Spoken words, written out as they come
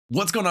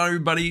What's going on,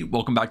 everybody?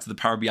 Welcome back to the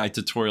Power BI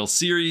tutorial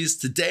series.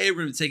 Today, we're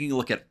going to be taking a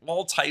look at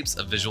all types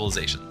of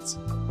visualizations.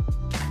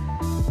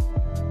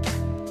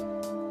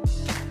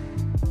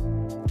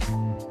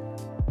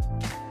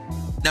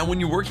 Now, when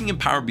you're working in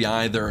Power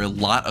BI, there are a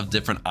lot of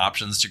different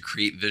options to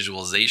create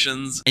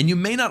visualizations, and you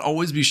may not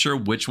always be sure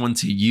which one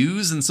to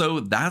use. And so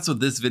that's what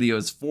this video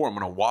is for. I'm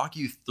going to walk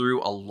you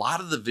through a lot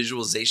of the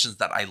visualizations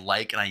that I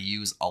like and I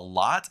use a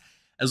lot,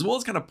 as well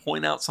as kind of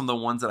point out some of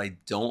the ones that I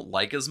don't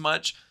like as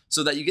much,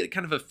 so that you get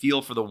kind of a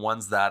feel for the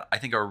ones that I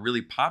think are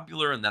really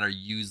popular and that are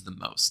used the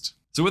most.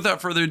 So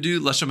without further ado,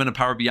 let's jump into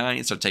Power BI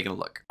and start taking a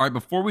look. All right,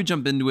 before we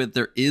jump into it,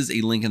 there is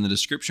a link in the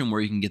description where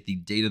you can get the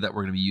data that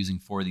we're going to be using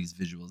for these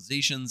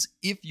visualizations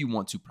if you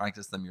want to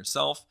practice them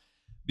yourself.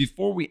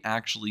 Before we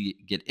actually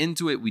get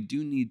into it, we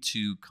do need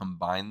to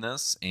combine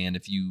this. And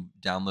if you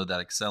download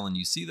that Excel and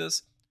you see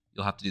this,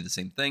 you'll have to do the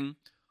same thing.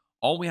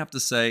 All we have to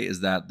say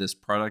is that this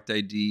product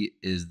ID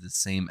is the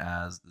same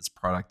as this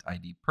product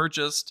ID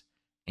purchased.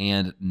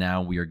 And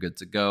now we are good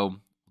to go.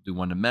 We'll do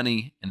one to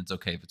many, and it's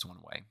okay if it's one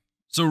way.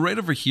 So right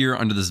over here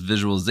under this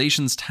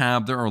visualizations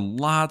tab, there are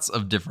lots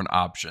of different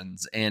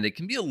options, and it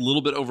can be a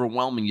little bit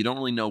overwhelming. You don't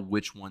really know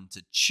which one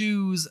to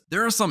choose.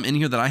 There are some in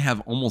here that I have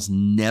almost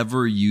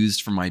never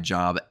used for my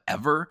job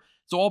ever.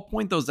 So I'll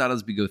point those out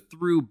as we go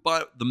through,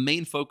 but the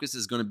main focus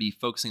is going to be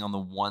focusing on the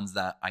ones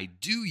that I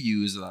do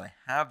use or that I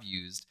have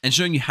used and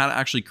showing you how to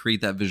actually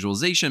create that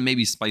visualization,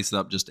 maybe spice it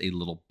up just a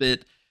little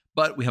bit.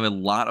 But we have a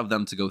lot of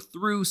them to go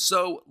through,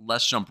 so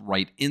let's jump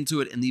right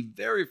into it. And the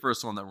very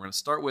first one that we're going to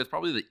start with,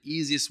 probably the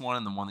easiest one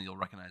and the one that you'll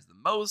recognize the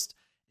most,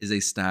 is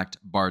a stacked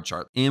bar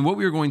chart. And what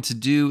we're going to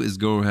do is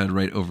go ahead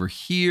right over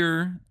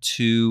here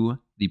to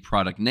the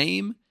product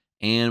name,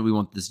 and we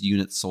want this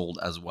unit sold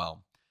as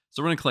well.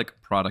 So we're going to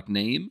click product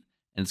name,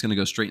 and it's going to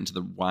go straight into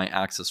the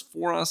y-axis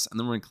for us, and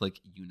then we're going to click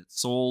unit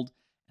sold,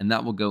 and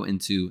that will go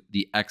into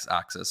the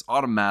x-axis.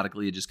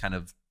 Automatically, it just kind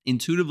of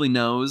intuitively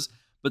knows,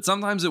 but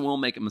sometimes it will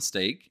make a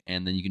mistake,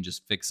 and then you can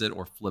just fix it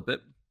or flip it.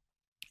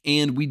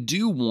 And we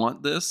do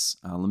want this,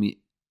 let me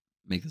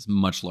make this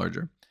much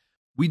larger.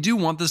 We do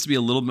want this to be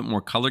a little bit more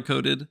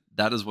color-coded.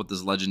 That is what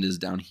this legend is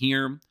down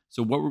here.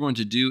 So what we're going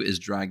to do is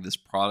drag this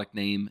product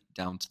name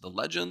down to the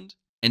legend.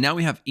 And now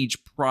we have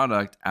each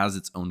product as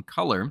its own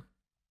color.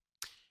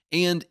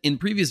 And in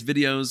previous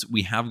videos,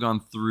 we have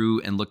gone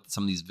through and looked at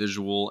some of these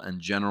visual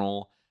and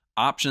general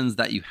options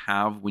that you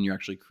have when you're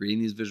actually creating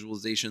these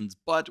visualizations,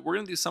 but we're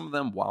going to do some of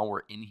them while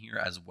we're in here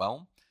as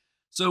well.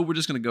 So we're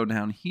just going to go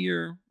down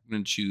here, we're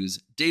going to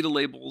choose data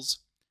labels,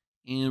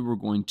 and we're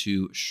going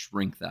to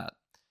shrink that.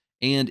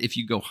 And if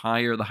you go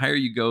higher, the higher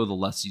you go, the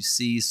less you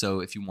see. So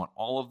if you want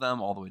all of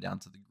them all the way down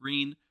to the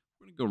green,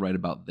 we're going to go right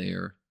about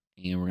there,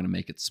 and we're going to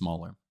make it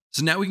smaller.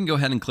 So now we can go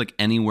ahead and click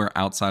anywhere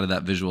outside of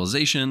that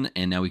visualization,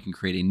 and now we can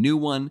create a new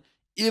one.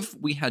 If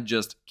we had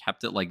just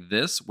kept it like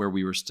this, where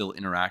we were still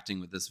interacting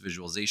with this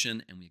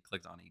visualization and we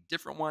clicked on a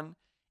different one,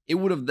 it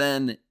would have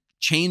then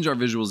changed our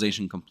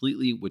visualization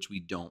completely, which we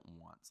don't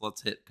want. So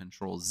let's hit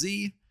Control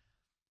Z,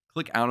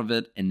 click out of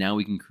it, and now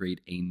we can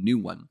create a new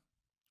one.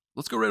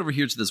 Let's go right over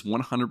here to this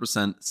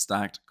 100%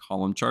 stacked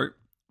column chart.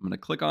 I'm going to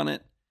click on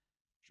it,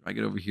 drag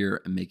it over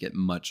here, and make it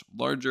much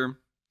larger.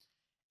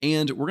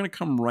 And we're going to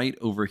come right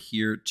over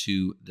here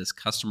to this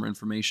customer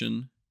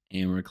information,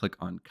 and we're going to click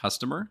on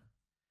customer.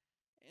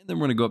 And then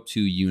we're going to go up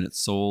to units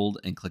sold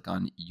and click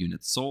on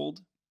units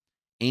sold.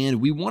 And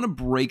we want to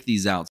break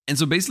these out. And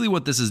so basically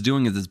what this is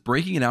doing is it's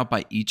breaking it out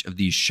by each of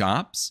these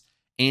shops.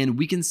 And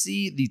we can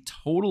see the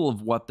total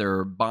of what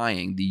they're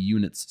buying, the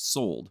units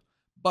sold.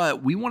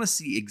 But we want to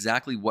see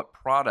exactly what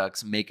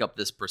products make up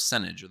this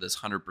percentage or this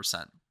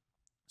 100%.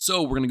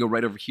 So we're going to go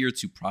right over here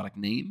to product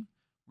name.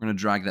 We're going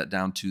to drag that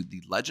down to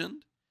the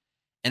legend.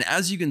 And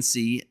as you can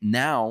see,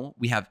 now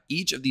we have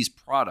each of these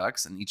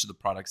products, and each of the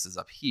products is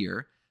up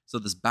here. So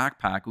this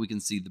backpack, we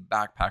can see the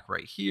backpack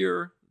right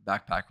here,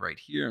 backpack right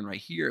here, and right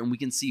here, and we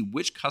can see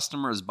which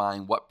customer is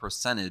buying what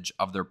percentage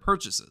of their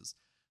purchases.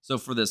 So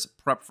for this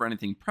Prep for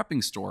Anything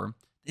prepping store,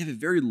 they have a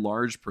very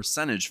large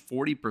percentage,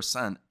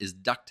 40% is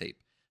duct tape.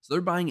 So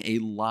they're buying a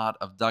lot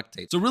of duct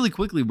tape. So really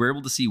quickly, we're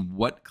able to see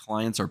what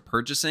clients are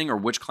purchasing or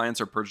which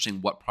clients are purchasing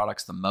what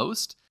products the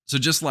most. So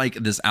just like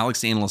this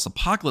Alex Analyst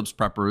Apocalypse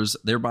Preppers,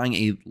 they're buying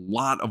a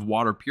lot of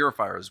water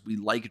purifiers. We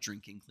like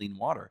drinking clean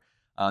water.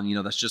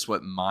 That's just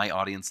what my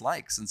audience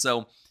likes. And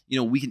so,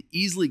 we can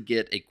easily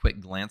get a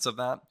quick glance of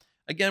that.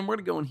 Again, we're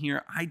going to go in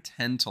here. I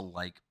tend to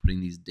like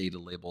putting these data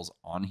labels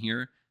on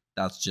here.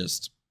 That's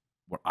just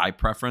what I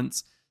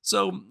preference.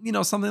 So,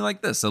 something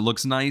like this, it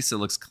looks nice. It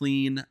looks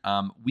clean.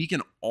 We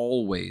can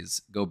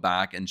always go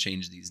back and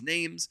change these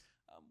names,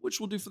 which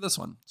we'll do for this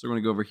one. So we're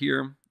going to go over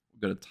here.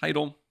 We'll go to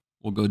title.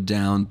 We'll go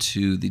down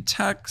to the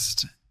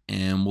text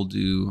and we'll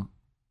do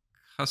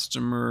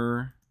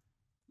customer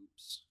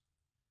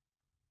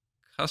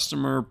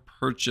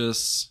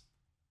purchase,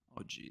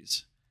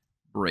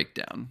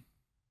 breakdown.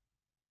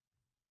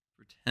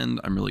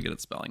 Pretend I'm really good at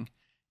spelling.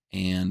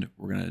 And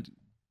we're going to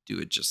do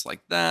it just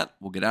like that.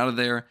 We'll get out of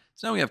there.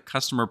 So now we have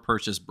customer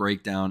purchase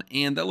breakdown,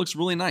 and that looks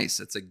really nice.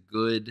 It's a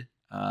good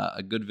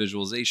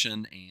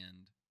visualization,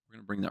 and We're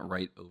going to bring that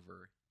right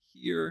over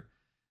here.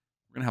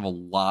 We're going to have a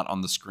lot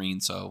on the screen,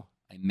 so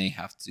I may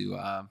have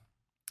to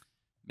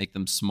make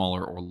them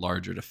smaller or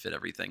larger to fit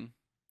everything.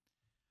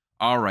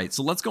 All right,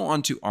 so let's go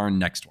on to our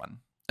next one.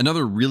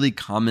 Another really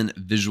common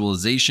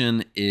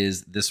visualization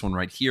is this one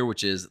right here,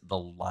 which is the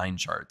line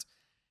chart.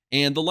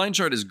 And the line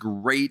chart is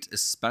great,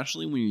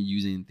 especially when you're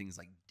using things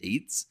like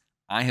dates.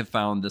 I have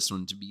found this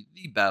one to be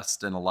the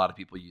best, and a lot of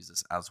people use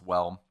this as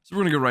well. So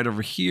we're gonna go right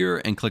over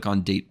here and click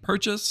on date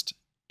purchased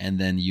and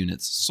then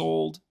units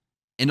sold.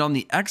 And on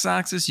the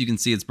x-axis, you can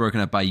see it's broken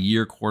up by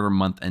year, quarter,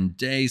 month, and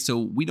day. So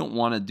we don't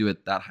want to do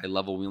it that high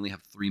level. We only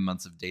have 3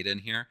 months of data in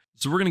here.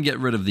 So we're going to get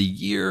rid of the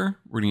year.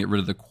 We're going to get rid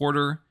of the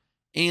quarter.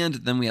 And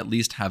then we at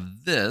least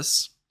have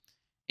this.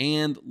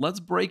 And let's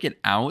break it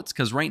out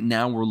because right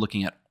now we're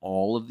looking at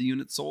all of the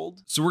units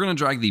sold. So we're going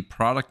to drag the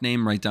product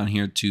name right down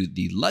here to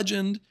the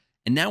legend.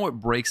 And now it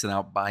breaks it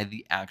out by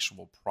the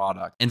actual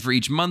product. And for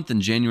each month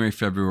in January,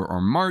 February, or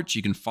March,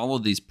 you can follow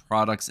these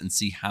products and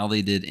see how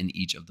they did in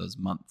each of those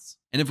months.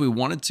 And if we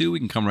wanted to, we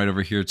can come right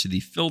over here to the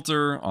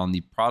filter on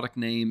the product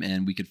name,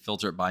 and we could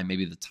filter it by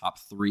maybe the top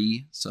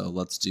 3. So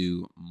let's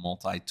do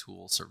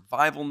multi-tool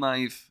survival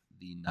knife,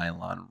 the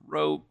nylon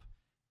rope,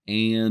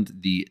 and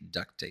the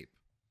duct tape.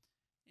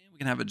 And we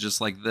can have it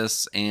just like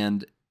this.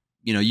 And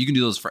you can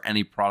do those for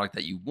any product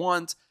that you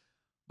want.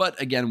 But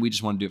again, we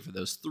just want to do it for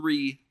those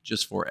 3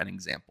 just for an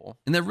example.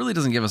 And that really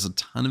doesn't give us a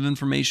ton of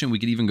information. We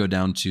could even go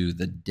down to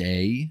the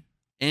day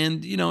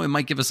and, it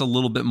might give us a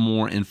little bit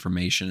more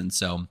information. And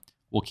so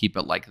we'll keep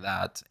it like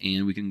that.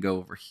 And we can go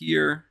over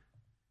here.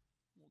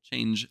 We'll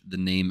change the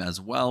name as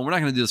well. We're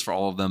not going to do this for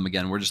all of them.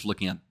 Again, we're just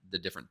looking at the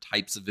different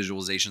types of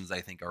visualizations that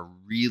I think are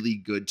really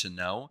good to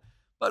know.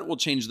 But we'll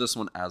change this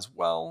one as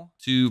well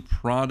to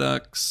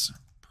products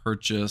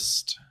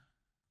purchased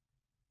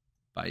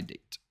by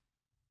date.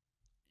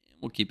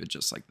 We'll keep it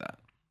just like that.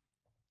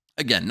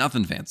 Again,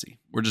 nothing fancy.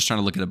 We're just trying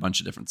to look at a bunch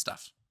of different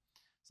stuff.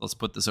 So let's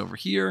put this over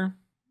here.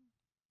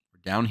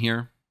 We're down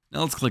here. Now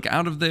let's click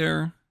out of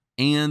there.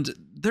 And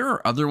there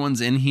are other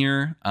ones in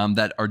here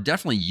that are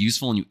definitely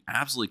useful and you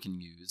absolutely can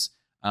use.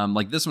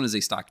 Like this one is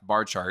a stacked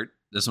bar chart.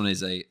 This one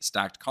is a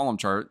stacked column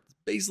chart.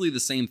 Basically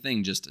the same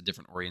thing, just a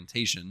different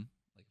orientation.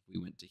 Like if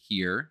we went to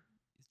here,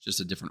 it's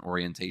just a different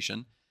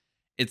orientation.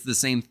 It's the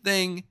same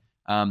thing,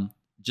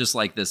 just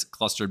like this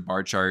clustered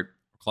bar chart.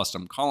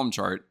 Custom column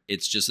chart,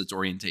 it's just its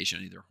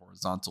orientation, either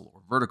horizontal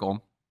or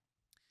vertical.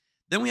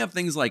 Then we have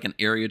things like an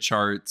area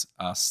chart,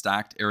 a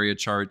stacked area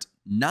chart,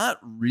 not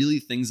really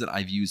things that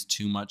I've used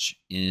too much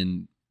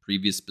in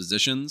previous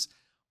positions.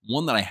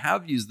 One that I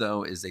have used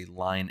though is a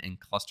line and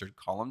clustered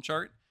column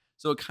chart.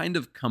 So it kind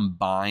of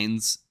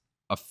combines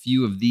a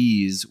few of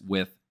these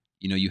with,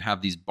 you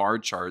have these bar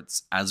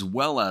charts as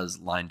well as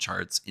line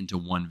charts into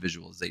one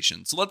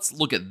visualization. So let's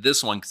look at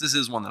this one because this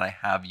is one that I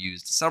have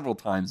used several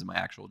times in my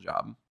actual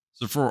job.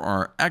 So for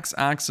our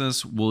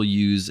x-axis, we'll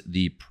use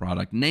the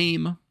product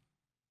name.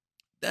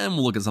 Then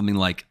we'll look at something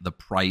like the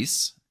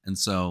price. And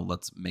so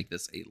let's make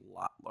this a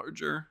lot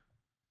larger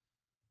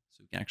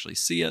so we can actually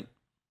see it.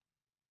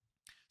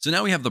 So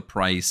now we have the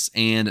price,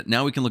 and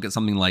now we can look at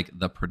something like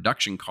the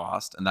production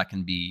cost, and that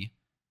can be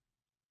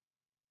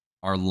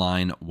our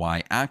line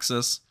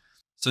y-axis.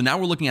 So now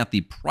we're looking at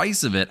the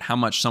price of it, how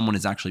much someone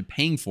is actually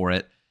paying for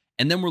it.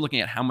 And then we're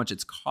looking at how much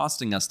it's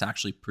costing us to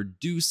actually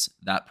produce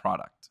that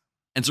product.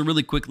 And so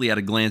really quickly at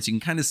a glance, you can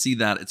kind of see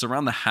that it's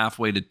around the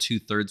halfway to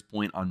 2/3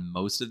 point on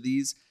most of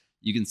these.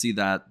 You can see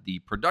that the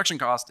production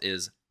cost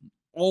is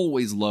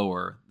always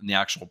lower than the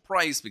actual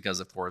price because,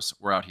 of course,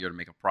 we're out here to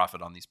make a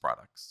profit on these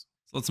products.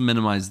 So let's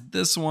minimize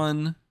this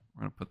one.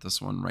 We're going to put this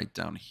one right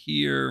down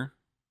here.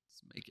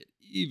 Let's make it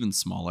even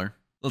smaller.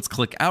 Let's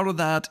click out of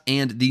that.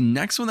 And the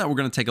next one that we're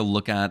going to take a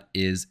look at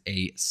is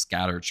a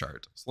scatter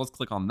chart. So let's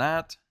click on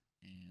that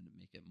and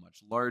make it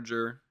much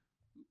larger.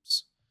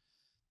 Oops.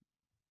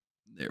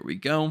 There we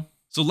go.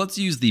 So let's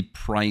use the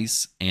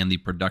price and the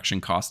production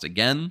cost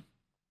again.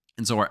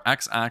 And so our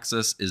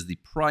x-axis is the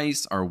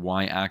price, our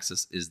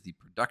y-axis is the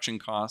production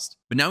cost.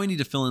 But now we need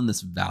to fill in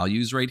this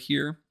values right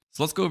here.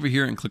 So let's go over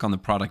here and click on the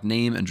product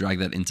name and drag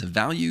that into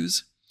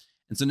values.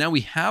 And so now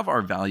we have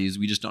our values.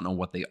 We just don't know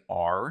what they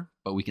are,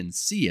 but we can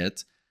see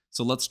it.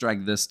 So let's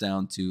drag this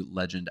down to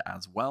legend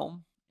as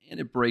well. And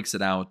it breaks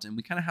it out. And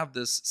we kind of have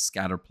this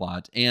scatter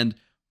plot. And,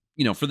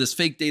 for this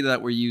fake data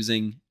that we're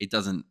using, it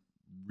doesn't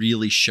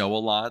really show a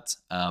lot.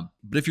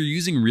 But if you're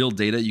using real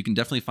data, you can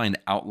definitely find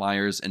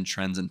outliers and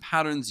trends and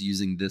patterns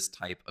using this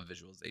type of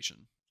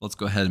visualization. Let's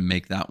go ahead and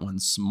make that one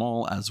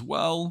small as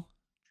well.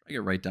 Drag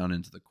it right down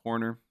into the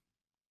corner.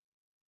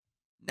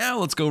 Now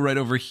let's go right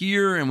over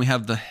here and we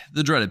have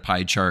the dreaded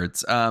pie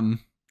charts and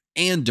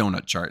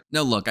donut chart.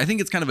 Now look, I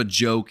think it's kind of a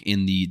joke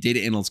in the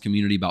data analyst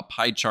community about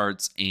pie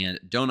charts and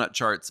donut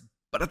charts,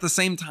 but at the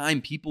same time,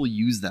 people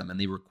use them and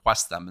they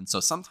request them. And so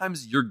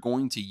sometimes you're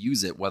going to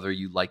use it whether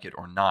you like it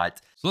or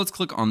not. So let's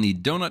click on the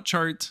donut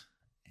chart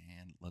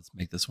and let's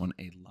make this one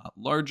a lot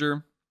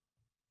larger.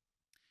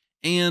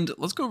 And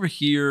let's go over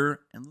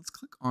here and let's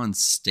click on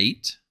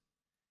state.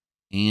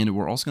 And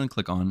we're also going to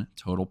click on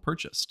total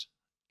purchased.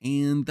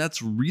 And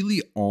that's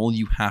really all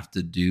you have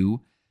to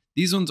do.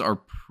 These ones are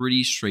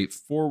pretty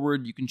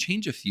straightforward. You can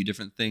change a few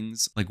different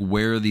things, like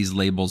where these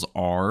labels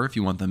are. If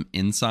you want them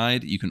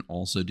inside, you can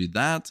also do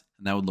that,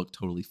 and that would look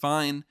totally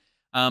fine.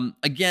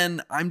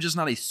 Again, I'm just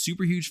not a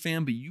super huge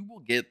fan, but you will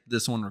get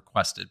this one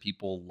requested.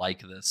 People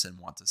like this and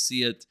want to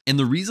see it. And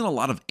the reason a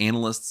lot of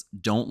analysts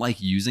don't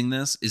like using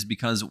this is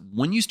because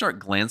when you start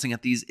glancing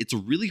at these, it's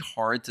really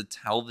hard to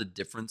tell the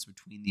difference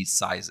between these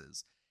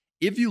sizes.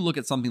 If you look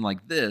at something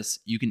like this,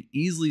 you can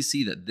easily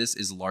see that this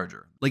is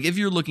larger. Like if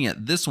you're looking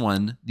at this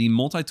one, the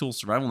multi-tool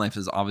survival knife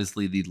is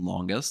obviously the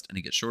longest, and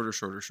it gets shorter,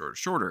 shorter, shorter,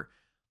 shorter.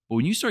 But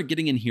when you start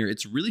getting in here,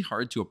 it's really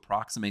hard to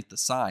approximate the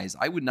size.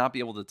 I would not be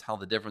able to tell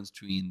the difference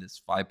between this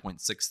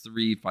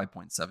 5.63,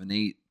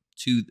 5.78,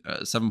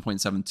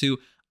 7.72.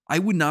 I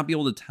would not be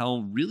able to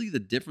tell really the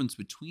difference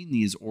between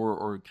these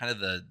or kind of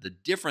the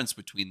difference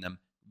between them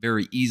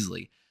very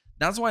easily.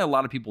 That's why a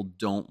lot of people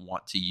don't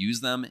want to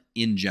use them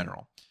in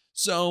general.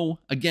 So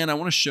again, I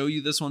want to show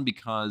you this one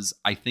because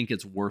I think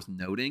it's worth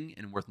noting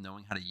and worth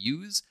knowing how to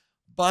use,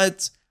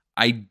 but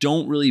I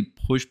don't really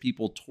push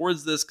people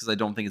towards this because I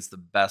don't think it's the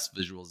best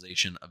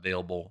visualization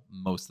available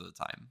most of the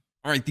time.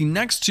 All right, the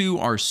next two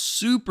are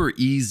super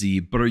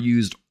easy, but are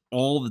used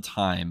all the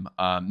time,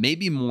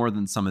 maybe more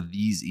than some of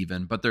these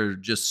even, but they're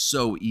just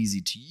so easy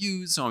to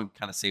use, so I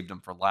kind of saved them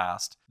for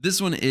last.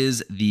 This one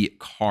is the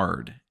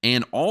card,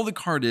 and all the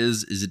card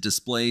is it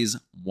displays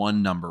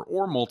one number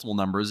or multiple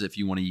numbers if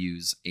you want to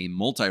use a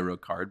multi-row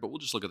card, but we'll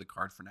just look at the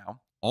card for now.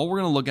 All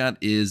we're going to look at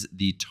is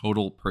the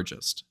total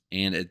purchased,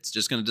 and it's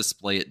just going to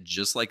display it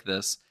just like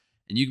this,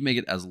 and you can make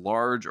it as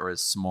large or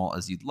as small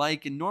as you'd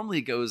like, and normally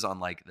it goes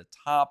on like the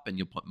top, and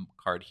you'll put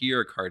card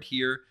here, card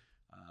here.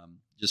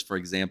 Just for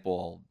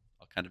example,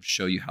 I'll kind of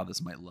show you how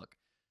this might look.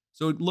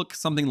 So it looks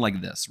something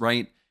like this,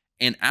 right?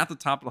 And at the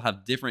top, it'll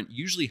have different,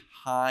 usually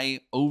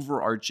high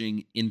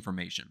overarching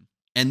information.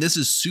 And this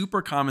is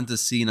super common to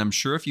see, and I'm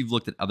sure if you've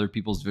looked at other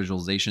people's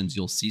visualizations,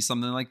 you'll see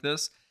something like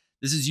this.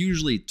 This is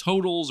usually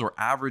totals or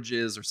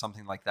averages or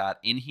something like that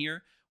in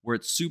here where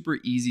it's super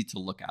easy to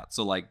look at.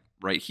 So like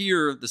right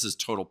here, this is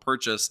total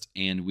purchased,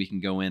 and we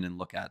can go in and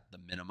look at the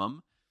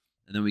minimum.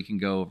 And then we can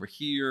go over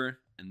here,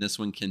 and this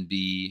one can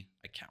be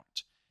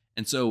account.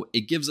 And so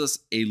it gives us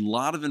a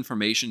lot of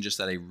information just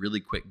at a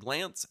really quick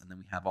glance. And then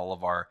we have all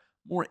of our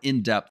more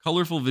in-depth,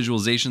 colorful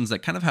visualizations that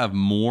kind of have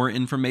more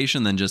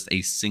information than just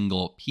a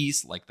single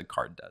piece like the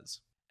card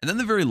does. And then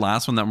the very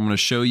last one that I'm going to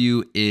show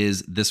you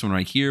is this one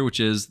right here, which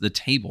is the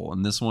table.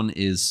 And this one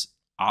is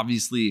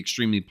obviously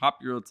extremely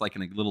popular. It's like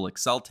in a little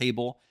Excel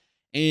table.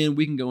 And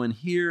we can go in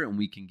here and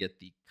we can get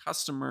the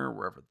customer,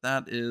 wherever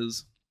that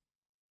is.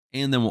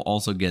 And then we'll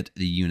also get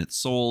the units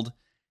sold.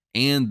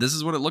 And this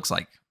is what it looks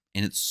like.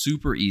 And it's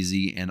super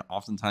easy. And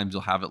oftentimes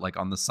you'll have it like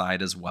on the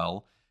side as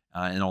well.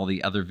 And all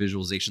the other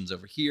visualizations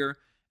over here.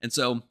 And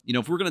so, you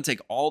know, if we're going to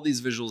take all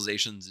these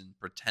visualizations and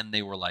pretend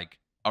they were like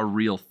a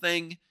real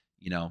thing,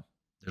 you know,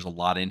 there's a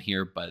lot in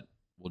here, but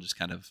we'll just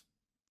kind of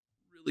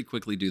really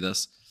quickly do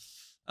this.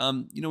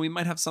 You know, we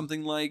might have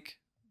something like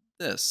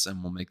this,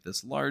 and we'll make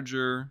this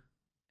larger,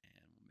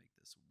 and we'll make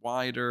this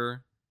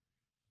wider.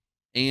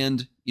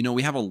 And, you know,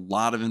 we have a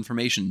lot of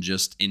information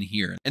just in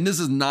here. And this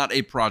is not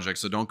a project,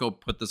 so don't go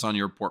put this on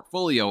your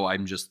portfolio.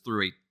 I'm just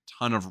threw a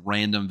ton of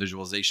random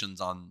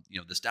visualizations on, you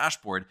know, this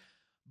dashboard.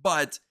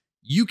 But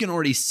you can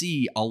already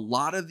see a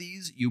lot of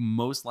these you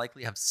most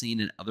likely have seen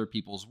in other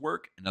people's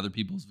work and other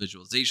people's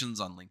visualizations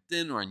on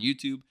LinkedIn or on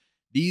YouTube.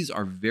 These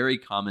are very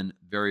common,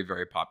 very,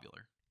 very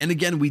popular. And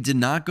again, we did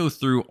not go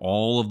through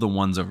all of the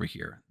ones over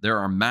here. There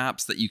are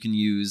maps that you can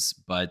use,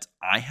 but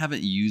I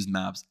haven't used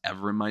maps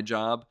ever in my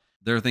job.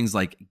 There are things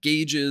like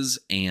gauges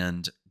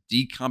and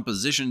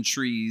decomposition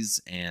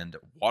trees and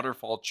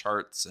waterfall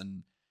charts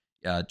and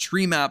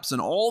tree maps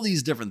and all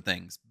these different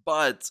things.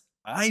 But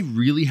I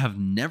really have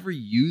never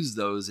used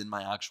those in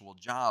my actual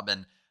job,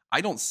 and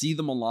I don't see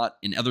them a lot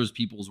in other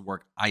people's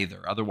work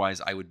either. Otherwise,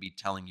 I would be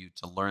telling you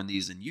to learn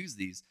these and use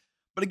these.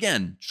 But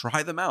again,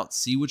 try them out,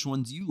 see which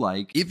ones you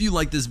like. If you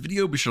like this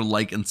video, be sure to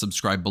like and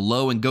subscribe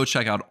below, and go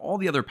check out all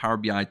the other Power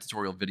BI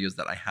tutorial videos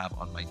that I have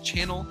on my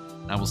channel.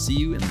 And I will see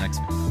you in the next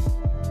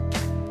video.